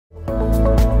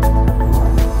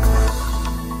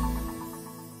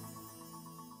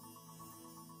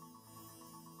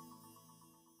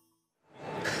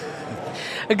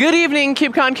Good evening,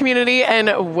 KubeCon community,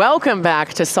 and welcome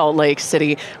back to Salt Lake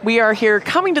City. We are here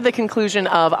coming to the conclusion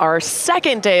of our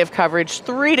second day of coverage,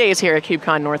 3 days here at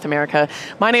KubeCon North America.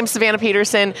 My name's Savannah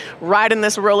Peterson, riding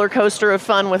this roller coaster of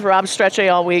fun with Rob Strechay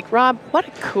all week. Rob, what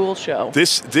a cool show.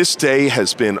 This day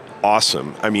has been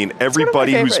awesome. I mean,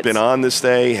 everybody who's been on this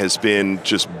day has been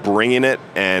just bringing it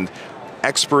and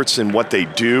experts in what they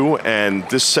do, and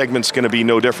this segment's going to be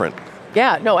no different.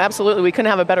 Yeah, no, absolutely. We couldn't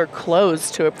have a better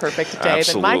close to a perfect day.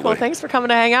 Absolutely. But Michael, thanks for coming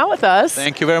to hang out with us.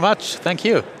 Thank you very much. Thank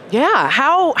you. Yeah,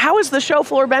 how has the show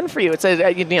floor been for you? It's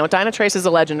Dynatrace is a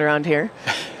legend around here.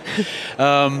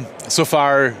 So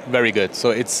far, very good.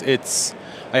 So it's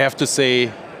I have to say,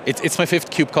 it's my 5th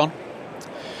KubeCon,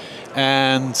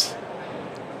 and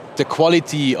the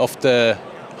quality of the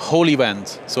whole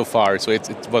event so far. So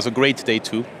it was a great day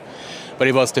too, but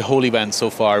it was the whole event so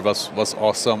far was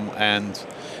awesome, and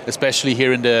especially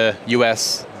here in the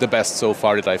US, the best so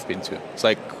far that I've been to. It's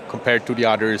like, compared to the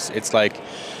others, it's like,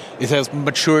 it has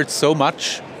matured so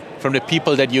much from the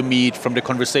people that you meet, from the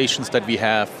conversations that we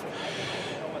have,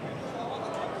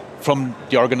 from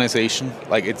the organization.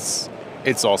 Like, it's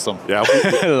awesome. Yeah,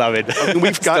 I love it.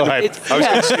 We've got. I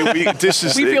was going to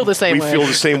say, we feel the same way. We feel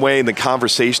the same way. In the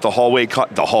conversation, the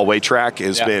hallway track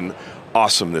has been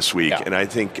awesome this week, and I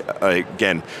think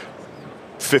again,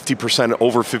 50%,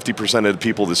 over 50% of the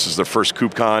people, this is their first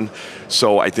KubeCon,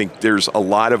 so I think there's a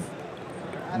lot of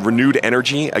renewed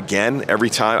energy again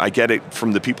every time. I get it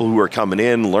from the people who are coming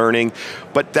in, learning,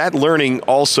 but that learning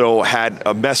also had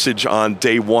a message on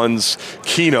day one's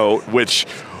keynote, which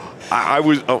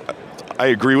I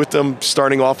agree with them.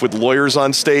 Starting off with lawyers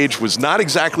on stage was not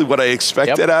exactly what I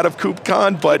expected out of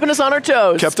KubeCon, but keeping us on our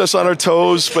toes. Kept us on our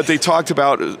toes, but they talked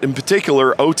about, in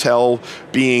particular, OTEL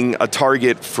being a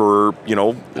target for,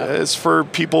 as for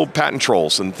people, patent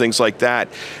trolls and things like that.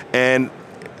 And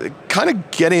kind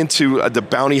of get into the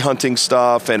bounty hunting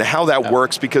stuff and how that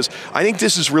works, because I think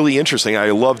this is really interesting. I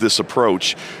love this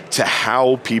approach to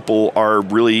how people are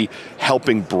really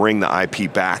helping bring the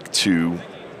IP back to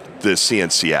the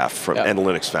CNCF and the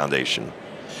Linux Foundation.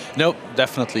 No,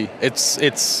 definitely. It's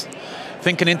I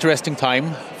think an interesting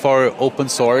time for open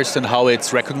source and how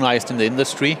it's recognized in the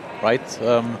industry, right?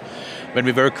 When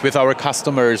we work with our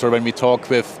customers or when we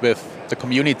talk with the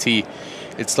community,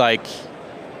 it's like,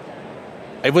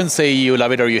 I wouldn't say you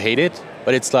love it or you hate it,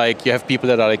 but it's like you have people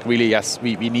that are like, really, yes,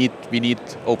 we need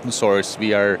open source.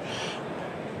 We are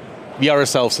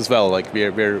ourselves as well. Like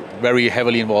we're very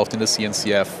heavily involved in the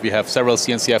CNCF. We have several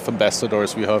CNCF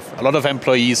ambassadors. We have a lot of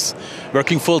employees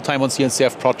working full-time on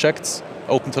CNCF projects,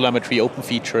 open telemetry, open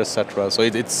feature, etc. So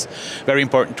it's very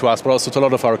important to us, but also to a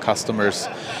lot of our customers.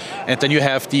 And then you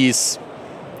have these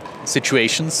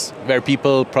situations where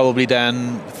people probably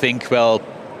then think, well,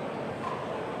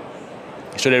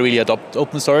 should I really adopt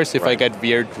open source if I get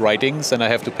weird writings and I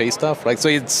have to pay stuff? Right? So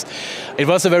it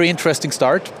was a very interesting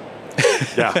start.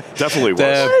 Yeah, definitely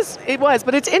was. It was,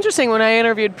 but it's interesting. When I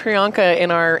interviewed Priyanka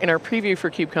in our preview for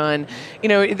KubeCon,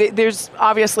 there's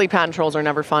obviously patent trolls are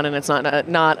never fun, and it's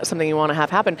not something you want to have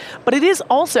happen. But it is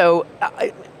also,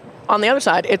 on the other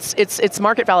side, it's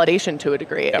market validation to a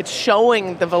degree. Yep. It's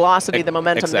showing the velocity, the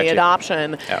momentum, the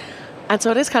adoption. Yep. And so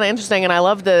it is kind of interesting, and I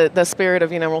love the spirit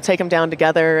of, we'll take them down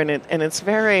together, and it's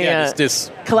very it's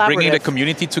this collaborative. Bringing the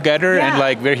community together, and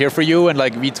like, we're here for you, and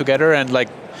like, we together, and like,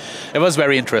 it was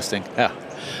very interesting. Yeah.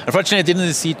 Unfortunately, I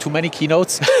didn't see too many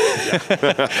keynotes.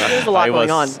 There's a lot going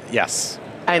on. Yes.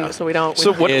 And so we don't.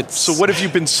 So what have you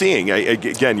been seeing?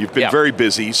 Again, you've been very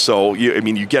busy, so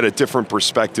you get a different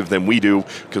perspective than we do,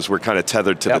 because we're kind of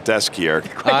tethered to the desk here.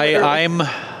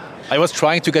 I was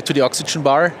trying to get to the oxygen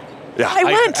bar. Yeah. I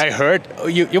went. I heard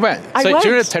you went. So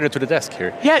you're tethered to the desk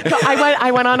here. Yeah, no,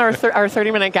 I went on our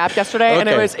 30-minute gap yesterday, and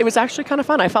it was actually kind of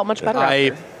fun. I felt much better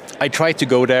after. I tried to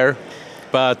go there,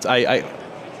 but I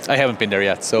haven't been there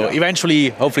yet. So eventually,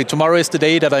 hopefully tomorrow is the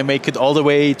day that I make it all the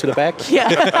way to the back.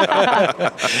 Yeah.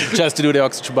 Just to do the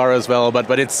oxygen bar as well.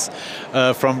 But it's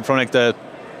from like the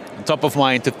top of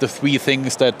mind, the 3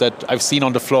 things that I've seen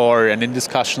on the floor and in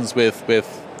discussions with the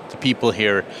people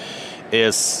here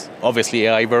is obviously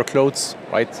AI workloads,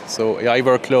 right? So AI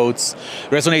workloads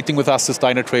resonating with us as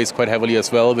Dynatrace quite heavily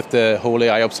as well, with the whole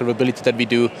AI observability that we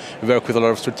do. We work with a lot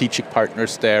of strategic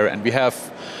partners there, and we have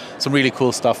some really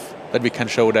cool stuff that we can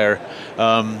show there.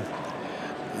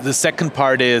 The second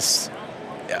part is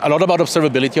a lot about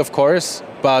observability, of course,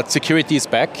 but security is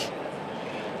back.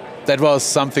 That was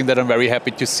something that I'm very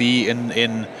happy to see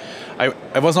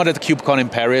I was not at KubeCon in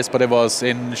Paris, but I was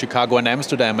in Chicago and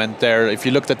Amsterdam, and there, if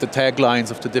you looked at the taglines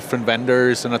of the different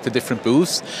vendors and at the different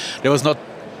booths, there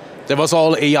was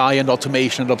all AI and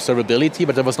automation and observability,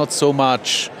 but there was not so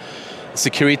much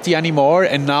security anymore,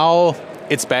 and now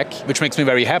it's back, which makes me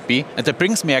very happy. And that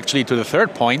brings me actually to the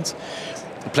third point,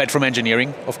 platform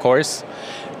engineering, of course.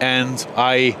 And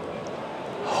I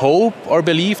hope or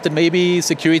believe that maybe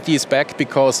security is back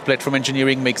because platform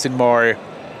engineering makes it more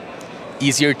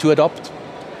easier to adopt.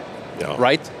 Yeah.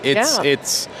 Right?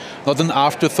 It's not an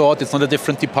afterthought, it's not a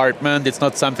different department, it's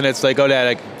not something that's like,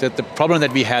 the problem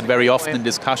that we had very often in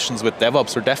discussions with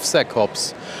DevOps or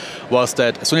DevSecOps was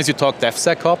that as soon as you talk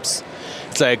DevSecOps,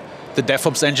 it's like the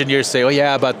DevOps engineers say, oh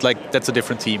yeah, but like that's a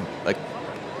different team. Like,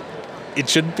 it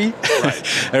shouldn't be.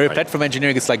 Right. Platform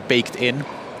engineering is like baked in,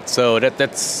 so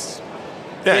that's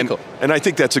cool. And I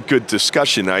think that's a good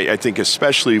discussion. I think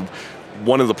especially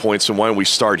one of the points, and why don't we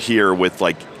start here with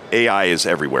like, AI is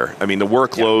everywhere. I mean, the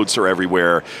workloads are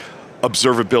everywhere.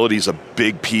 Observability is a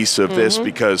big piece of this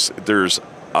because there's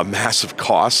a massive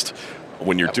cost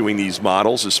when you're doing these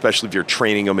models, especially if you're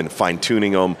training them and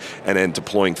fine-tuning them and then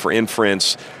deploying for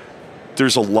inference.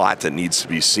 There's a lot that needs to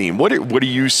be seen. What are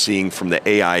you seeing from the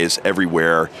AI is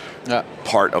everywhere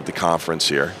part of the conference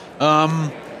here?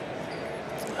 Well,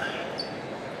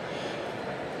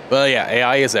 yeah,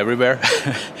 AI is everywhere.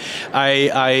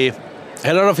 I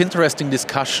had a lot of interesting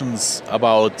discussions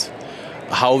about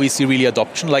how we see really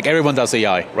adoption. Like everyone does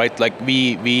AI, right? Like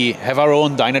we have our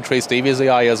own Dynatrace Davis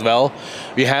AI as well.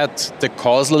 We had the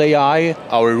causal AI,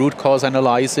 our root cause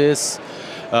analysis,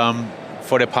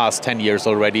 for the past 10 years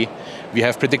already. We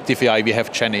have predictive AI, we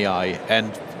have Gen AI,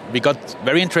 and we got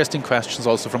very interesting questions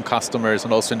also from customers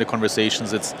and also in the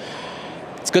conversations. It's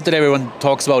good that everyone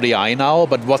talks about AI now,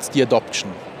 but what's the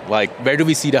adoption? Like, where do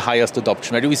we see the highest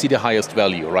adoption? Where do we see the highest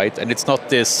value, right? And it's not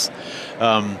this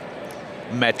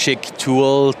magic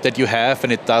tool that you have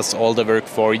and it does all the work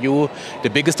for you. The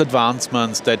biggest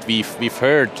advancements that we've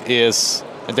heard is,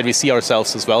 and that we see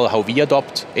ourselves as well, how we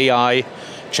adopt AI,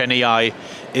 Gen AI,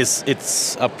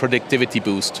 it's a productivity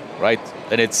boost, right?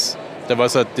 And there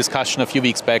was a discussion a few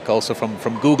weeks back also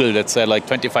from Google that said like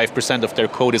 25% of their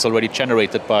code is already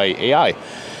generated by AI.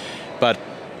 But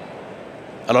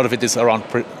a lot of it is around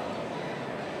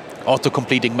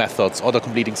auto-completing methods,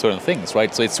 auto-completing certain things,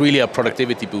 right? So it's really a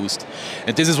productivity boost.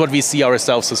 And this is what we see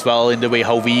ourselves as well in the way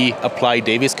how we apply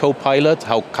Davis Copilot,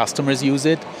 how customers use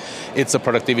it. It's a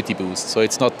productivity boost. So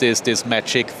it's not this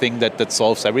magic thing that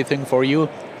solves everything for you,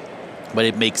 but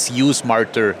it makes you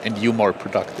smarter and you more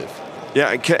productive.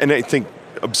 Yeah, and I think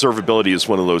observability is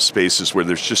one of those spaces where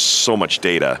there's just so much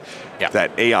data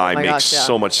that AI makes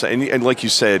so much sense. And like you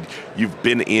said, you've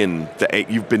been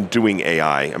doing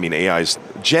AI. I mean,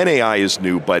 Gen AI is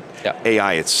new, but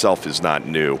AI itself is not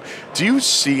new. Do you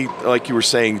see, like you were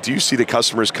saying, do you see the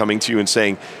customers coming to you and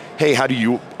saying, hey, how do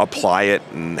you apply it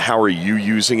and how are you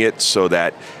using it so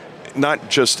that not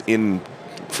just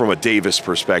from a Davis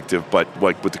perspective, but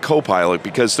like with the Copilot,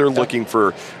 because they're looking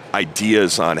for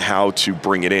ideas on how to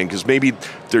bring it in, because maybe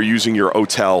they're using your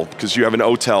OTel, because you have an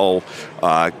OTel,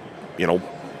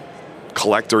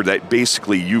 collector that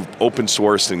basically you've open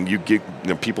sourced and you get,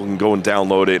 people can go and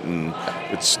download it, and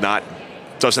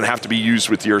doesn't have to be used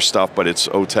with your stuff, but it's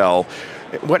OTel.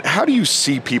 How do you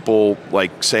see people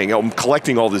like saying, oh, I'm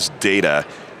collecting all this data,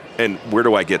 and where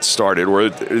do I get started? Or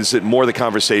is it more the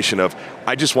conversation of,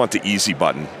 I just want the easy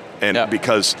button, and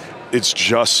because it's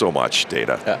just so much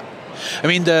data? Yeah. I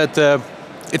mean,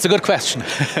 it's a good question.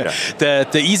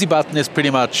 The easy button is pretty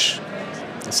much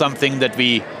something that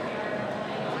we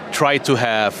try to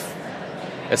have,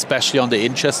 especially on the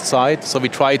ingest side. So we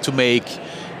try to make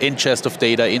ingest of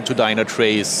data into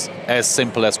Dynatrace as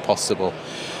simple as possible.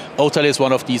 OTel is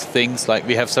one of these things. Like,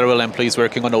 we have several employees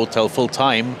working on OTel full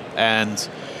time, and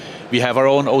we have our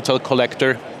own OTel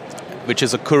collector, which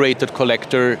is a curated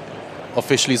collector,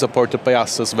 officially supported by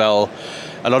us as well.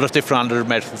 A lot of different other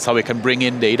methods how we can bring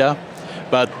in data,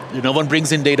 but no one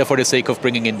brings in data for the sake of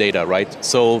bringing in data, right?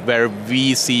 So where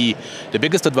we see the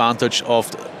biggest advantage of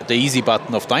the easy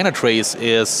button of Dynatrace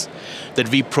is that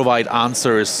we provide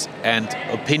answers and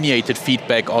opinionated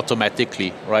feedback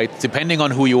automatically, right? Depending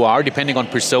on who you are, depending on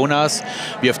personas,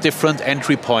 we have different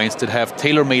entry points that have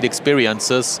tailor-made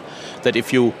experiences that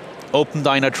if you open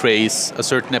Dynatrace, a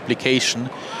certain application,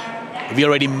 we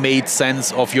already made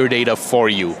sense of your data for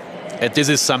you. And this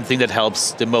is something that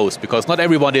helps the most, because not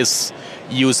everyone is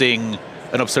using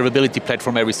an observability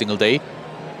platform every single day.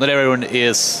 Not everyone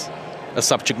is a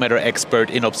subject matter expert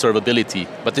in observability,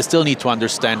 but they still need to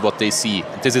understand what they see.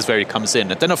 This is where it comes in.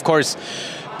 And then, of course,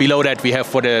 below that, we have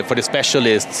for the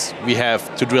specialists, we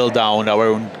have to drill down our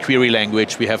own query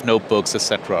language, we have notebooks,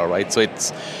 etc. Right? So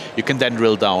you can then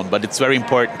drill down, but it's very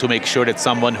important to make sure that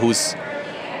someone who's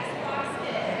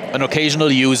an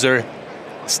occasional user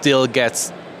still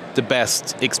gets the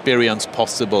best experience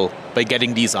possible by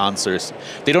getting these answers.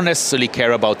 They don't necessarily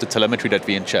care about the telemetry that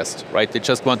we ingest, right? They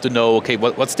just want to know, okay,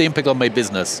 what's the impact on my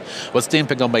business? What's the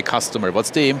impact on my customer?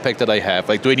 What's the impact that I have?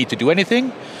 Like, do I need to do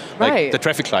anything? Right. Like the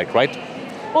traffic light, right?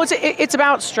 Well, it's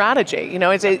about strategy. You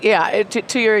know,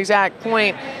 to your exact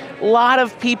point, a lot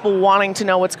of people wanting to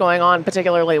know what's going on,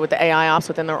 particularly with the AI ops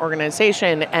within their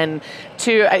organization. And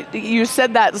you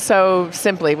said that so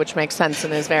simply, which makes sense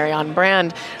and is very on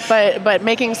brand, but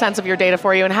making sense of your data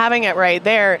for you and having it right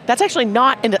there, that's actually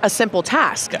not a simple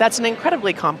task. Yeah. That's an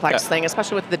incredibly complex thing,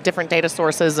 especially with the different data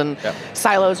sources and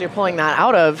silos you're pulling that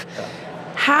out of.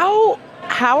 Yeah.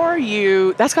 How are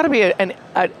you, that's got to be an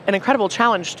incredible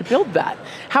challenge to build that.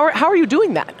 How are you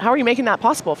doing that? How are you making that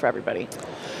possible for everybody?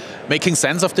 Making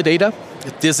sense of the data.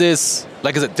 This is,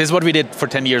 like I said, this is what we did for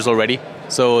 10 years already.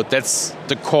 So that's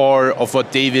the core of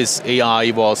what Davis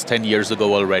AI was 10 years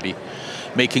ago already.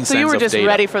 Making sense of data. So you were just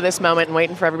ready for this moment and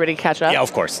waiting for everybody to catch up? Yeah,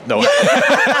 of course. No.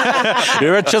 We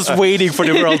were just waiting for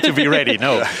the world to be ready.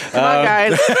 No. Come on,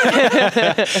 guys.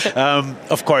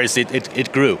 Of course,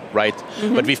 it grew, right?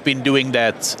 Mm-hmm. But we've been doing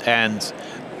that, and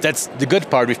that's the good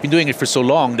part. We've been doing it for so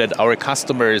long that our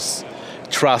customers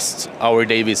trust our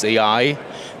Davis AI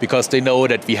because they know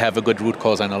that we have a good root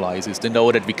cause analysis. They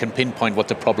know that we can pinpoint what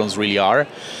the problems really are.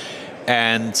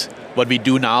 And what we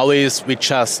do now is we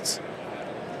just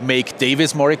make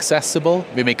Davis more accessible.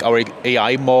 We make our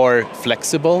AI more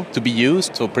flexible to be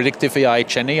used. So predictive AI,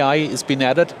 Gen AI is being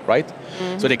added, right?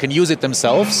 Mm-hmm. So they can use it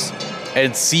themselves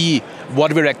and see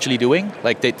what we're actually doing.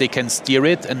 Like they can steer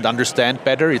it and understand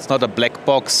better. It's not a black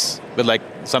box where like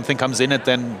something comes in and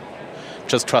then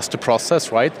just trust the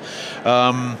process, right?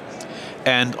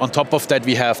 And on top of that,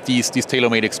 we have these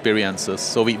tailor-made experiences.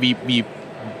 So we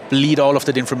bleed all of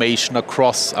that information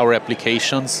across our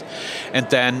applications. And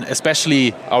then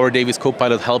especially our Davis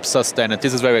Copilot helps us then, and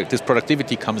this is where this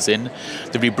productivity comes in,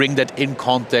 that we bring that in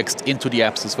context into the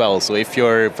apps as well. So if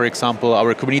you're, for example,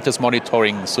 our Kubernetes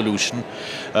monitoring solution,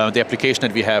 the application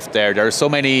that we have there are so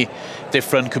many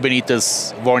different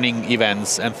Kubernetes warning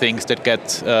events and things that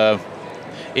get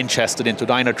ingested into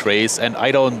Dynatrace, and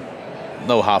I don't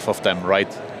know half of them,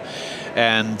 right?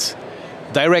 And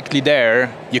directly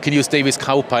there, you can use Davis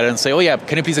Copilot and say, oh yeah,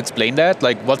 can you please explain that?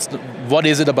 Like, what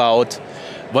is it about?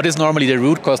 What is normally the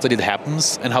root cause that it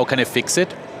happens, and how can I fix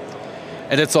it?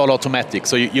 And it's all automatic.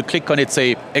 So you click on it,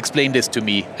 say, explain this to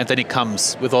me, and then it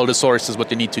comes with all the sources, what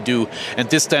they need to do. And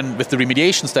this then, with the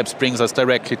remediation steps, brings us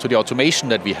directly to the automation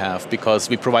that we have, because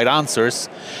we provide answers,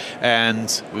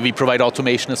 and we provide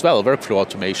automation as well, workflow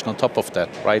automation on top of that,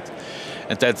 right?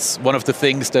 And that's one of the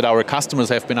things that our customers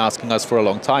have been asking us for a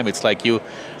long time. It's like you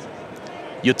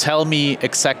tell me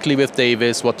exactly with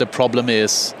Davis what the problem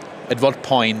is, at what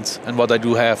point, and what I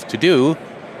do have to do,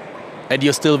 and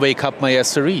you still wake up my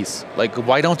SREs. Like,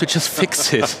 why don't you just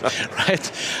fix it,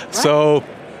 right? So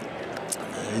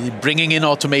bringing in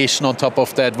automation on top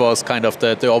of that was kind of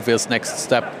the obvious next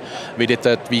step. We did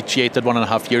that, we GA'd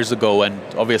 1.5 years ago, and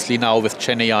obviously now with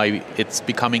Gen AI, it's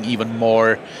becoming even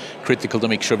more critical to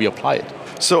make sure we apply it.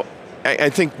 So I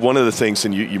think one of the things,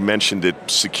 and you mentioned it,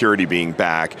 security being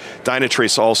back,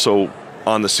 Dynatrace also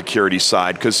on the security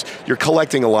side, because you're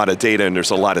collecting a lot of data and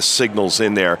there's a lot of signals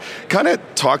in there. Kind of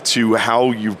talk to how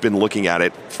you've been looking at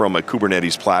it from a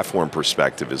Kubernetes platform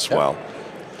perspective as well.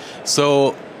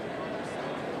 So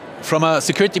from a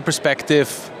security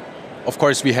perspective, of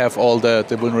course, we have all the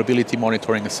vulnerability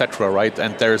monitoring, etc., right?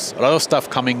 And there's a lot of stuff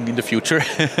coming in the future,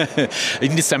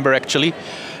 in December actually.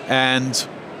 And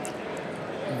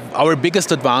our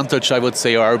biggest advantage, I would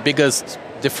say, or our biggest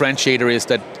differentiator is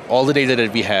that all the data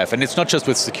that we have, and it's not just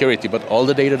with security, but all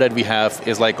the data that we have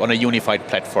is like on a unified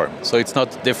platform. So it's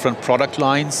not different product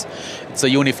lines, it's a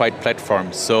unified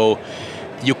platform. So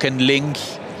you can link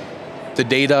the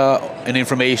data and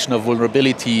information of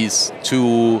vulnerabilities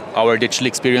to our digital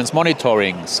experience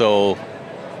monitoring. So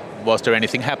was there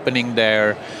anything happening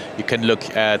there? You can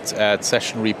look at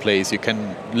session replays. You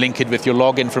can link it with your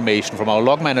log information from our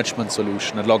log management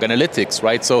solution and log analytics,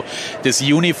 right? So this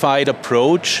unified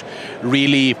approach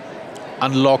really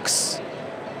unlocks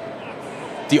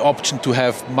the option to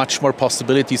have much more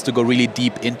possibilities to go really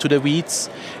deep into the weeds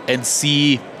and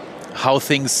see how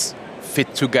things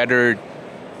fit together,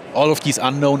 all of these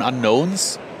unknown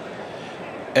unknowns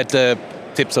at the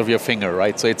tips of your finger,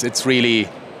 right? So it's really...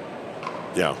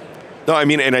 Yeah. No, I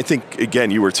mean, and I think, again,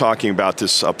 you were talking about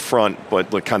this up front,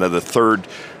 but like kind of the third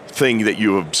thing that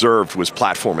you observed was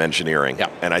platform engineering. Yeah.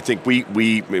 And I think we've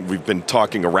been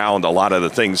talking around a lot of the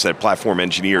things that platform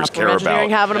engineers care about.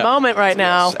 Engineering having a moment right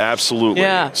now. Yes, absolutely.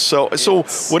 Yeah. So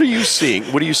what are you seeing?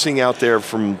 What are you seeing out there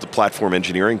from the platform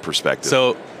engineering perspective?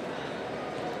 So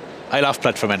I love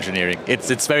platform engineering.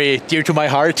 It's very dear to my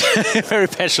heart. Very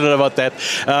passionate about that.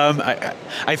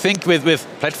 I think with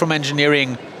platform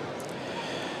engineering,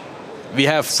 we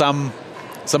have some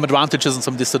advantages and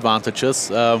some disadvantages.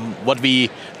 What we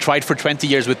tried for 20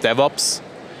 years with DevOps,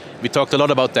 we talked a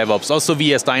lot about DevOps. Also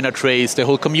we as Dynatrace, the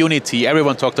whole community,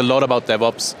 everyone talked a lot about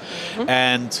DevOps.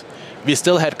 And we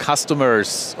still had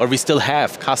customers, or we still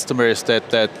have customers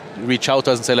that reach out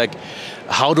to us and say like,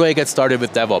 how do I get started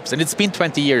with DevOps? And it's been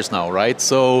 20 years now, right?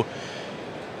 So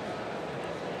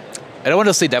I don't want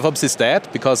to say DevOps is dead,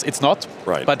 because it's not.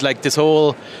 Right. But like this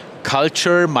whole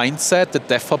culture, mindset that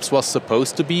DevOps was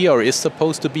supposed to be, or is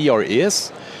supposed to be, or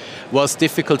was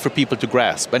difficult for people to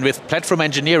grasp. And with platform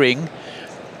engineering,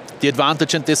 the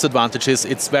advantage and disadvantage is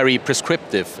it's very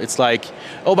prescriptive. It's like,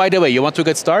 oh, by the way, you want to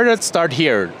get started? Start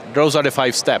here. Those are the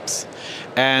 5 steps.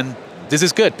 And this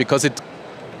is good, because it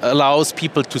allows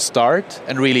people to start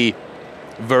and really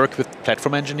work with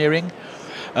platform engineering.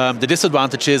 The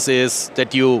disadvantage is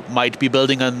that you might be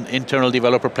building an internal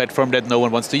developer platform that no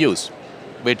one wants to use,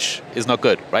 which is not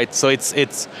good, right? So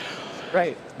it's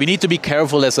right. We need to be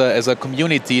careful as a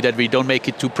community that we don't make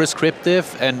it too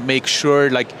prescriptive, and make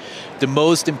sure, like, the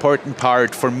most important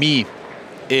part for me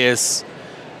is,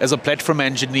 as a platform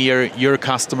engineer, your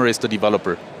customer is the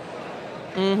developer.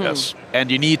 Yes. And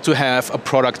you need to have a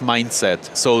product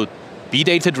mindset. So be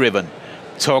data-driven.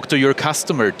 Talk to your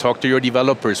customer, talk to your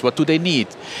developers. What do they need?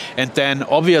 And then,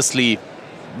 obviously,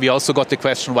 we also got the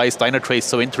question, why is Dynatrace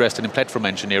so interested in platform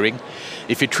engineering?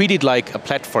 If you treat it like a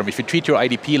platform, if you treat your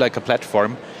IDP like a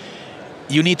platform,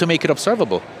 you need to make it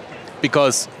observable.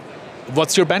 Because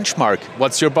what's your benchmark?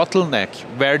 What's your bottleneck?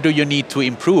 Where do you need to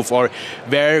improve? Or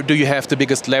where do you have the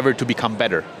biggest lever to become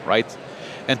better, right?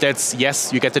 And that's,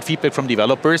 yes, you get that feedback from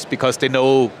developers, because they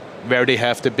know where they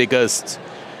have the biggest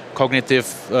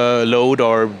cognitive load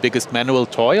or biggest manual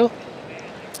toil.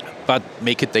 But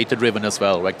make it data-driven as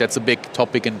well. Like, that's a big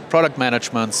topic in product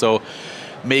management. So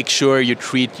make sure you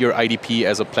treat your IDP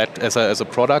as a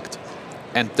product,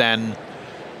 and then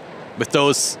with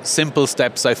those simple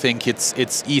steps, I think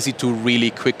it's easy to really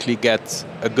quickly get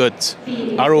a good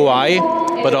ROI,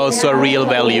 but also a real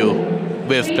value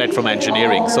with platform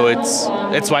engineering. So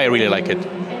that's why I really like it.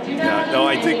 Yeah, no,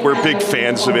 I think we're big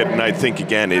fans of it, and I think,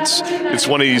 again, it's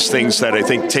one of these things that I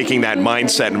think taking that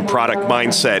mindset and product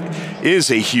mindset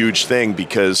is a huge thing,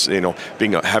 because, you know,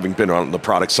 having been on the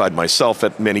product side myself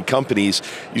at many companies,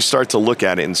 you start to look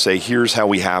at it and say, here's how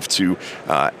we have to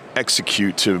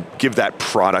execute to give that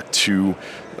product to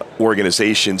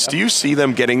organizations. Do you see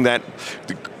them getting that,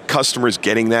 the customers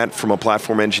getting that from a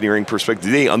platform engineering perspective?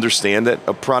 Do they understand that,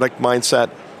 a product mindset?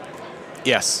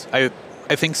 Yes,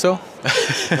 I think so.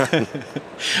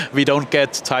 We don't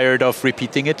get tired of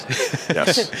repeating it.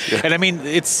 Yes. Yeah. And I mean,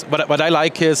 it's what I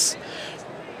like is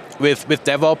with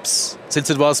DevOps, since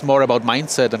it was more about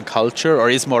mindset and culture, or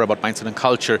is more about mindset and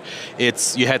culture,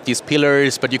 it's, you had these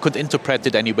pillars, but you could interpret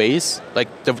it anyways. Like,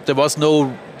 there was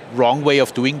no wrong way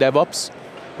of doing DevOps.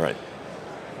 Right.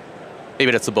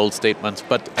 Maybe that's a bold statement,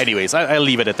 but anyways, I'll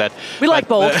leave it at that. We like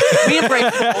bold. We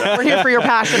embrace bold. We're here for your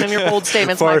passion and your bold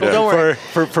statements, Michael. Don't worry.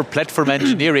 For platform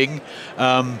engineering,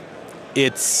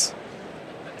 it's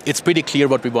pretty clear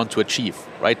what we want to achieve,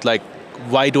 right? Like,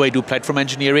 why do I do platform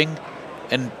engineering?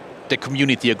 And the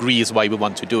community agrees why we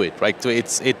want to do it, right? So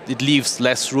it leaves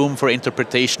less room for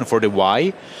interpretation for the why.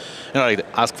 You know, like,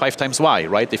 ask 5 times why,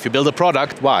 right? If you build a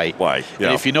product, why? Why? Yeah.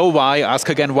 And if you know why, ask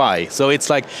again why. So it's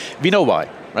like, we know why.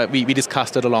 Right, we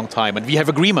discussed it a long time, and we have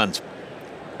agreement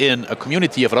in a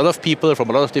community of a lot of people from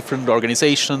a lot of different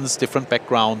organizations, different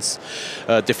backgrounds,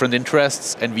 different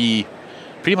interests, and we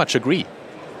pretty much agree.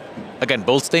 Again,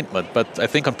 bold statement, but I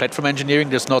think on platform engineering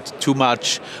there's not too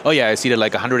much, oh yeah, I see that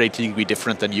like 180 degree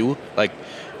different than you. Like,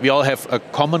 we all have a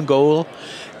common goal,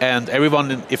 and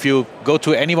everyone, if you go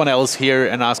to anyone else here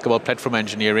and ask about platform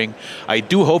engineering, I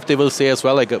do hope they will say as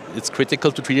well, like, it's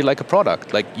critical to treat it like a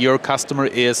product. Like, your customer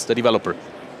is the developer.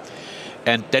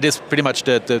 And that is pretty much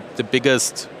the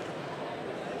biggest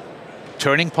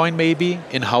turning point, maybe,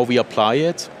 in how we apply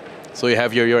it. So you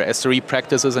have your SRE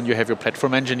practices and you have your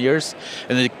platform engineers,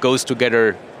 and it goes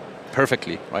together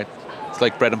perfectly, right? It's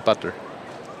like bread and butter.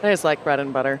 It is like bread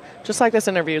and butter. Just like this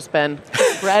interview's been.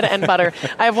 Bread and butter.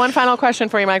 I have one final question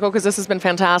for you, Michael, because this has been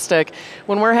fantastic.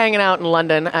 When we're hanging out in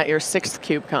London at your 6th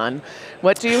KubeCon,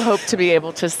 what do you hope to be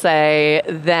able to say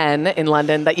then in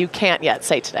London that you can't yet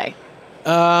say today?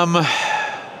 Well,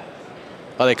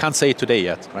 I can't say it today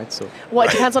yet, right? So. Well,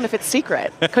 it depends on if it's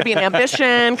secret. Could be an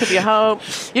ambition, could be a hope.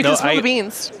 You can spill the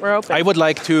beans. We're open. I would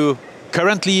like to,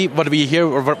 currently what we hear,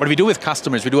 or what we do with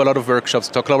customers, we do a lot of workshops,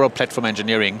 talk a lot about platform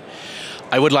engineering.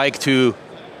 I would like to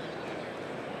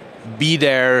be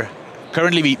there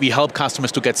currently we help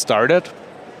customers to get started,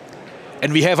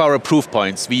 and we have our proof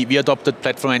points. We adopted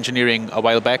platform engineering a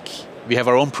while back. We have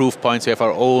our own proof points, we have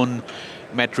our own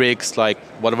metrics, like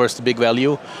whatever's the big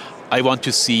value. I want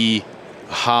to see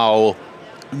how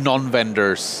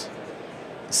non-vendors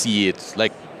see it,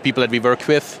 like people that we work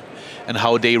with, and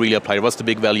how they really apply it. What's the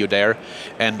big value there?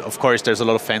 And of course, there's a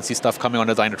lot of fancy stuff coming on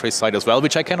the Dynatrace side as well,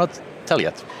 which I cannot tell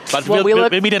yet. But we'll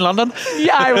meet in London.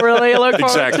 Yeah, I really look forward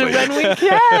Exactly. to when we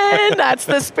can. That's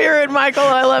the spirit, Michael.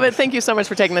 I love it. Thank you so much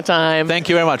for taking the time. Thank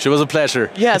you very much. It was a pleasure.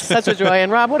 Yes, such a joy.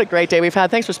 And Rob, what a great day we've had.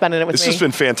 Thanks for spending it with me. This has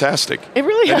been fantastic. It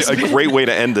really has a been. great way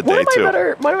to end the day,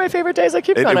 too. One of my favorite days at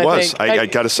KubeCon, It was. I think. I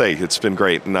got to say, it's been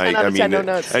great. And I mean, no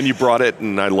notes. and you brought it,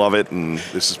 and I love it, and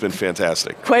this has been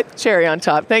fantastic. Quite cherry on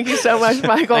top. Thank you so much,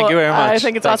 Michael. Thank you very much. I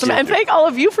think it's Thank awesome. you. And thank all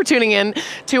of you for tuning in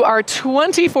to our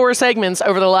 24 segments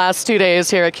over the last 2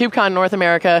 days here at KubeCon North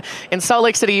America in Salt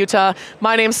Lake City, Utah.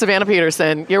 My name's Savannah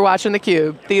Peterson. You're watching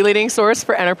theCUBE, the leading source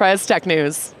for enterprise tech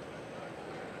news.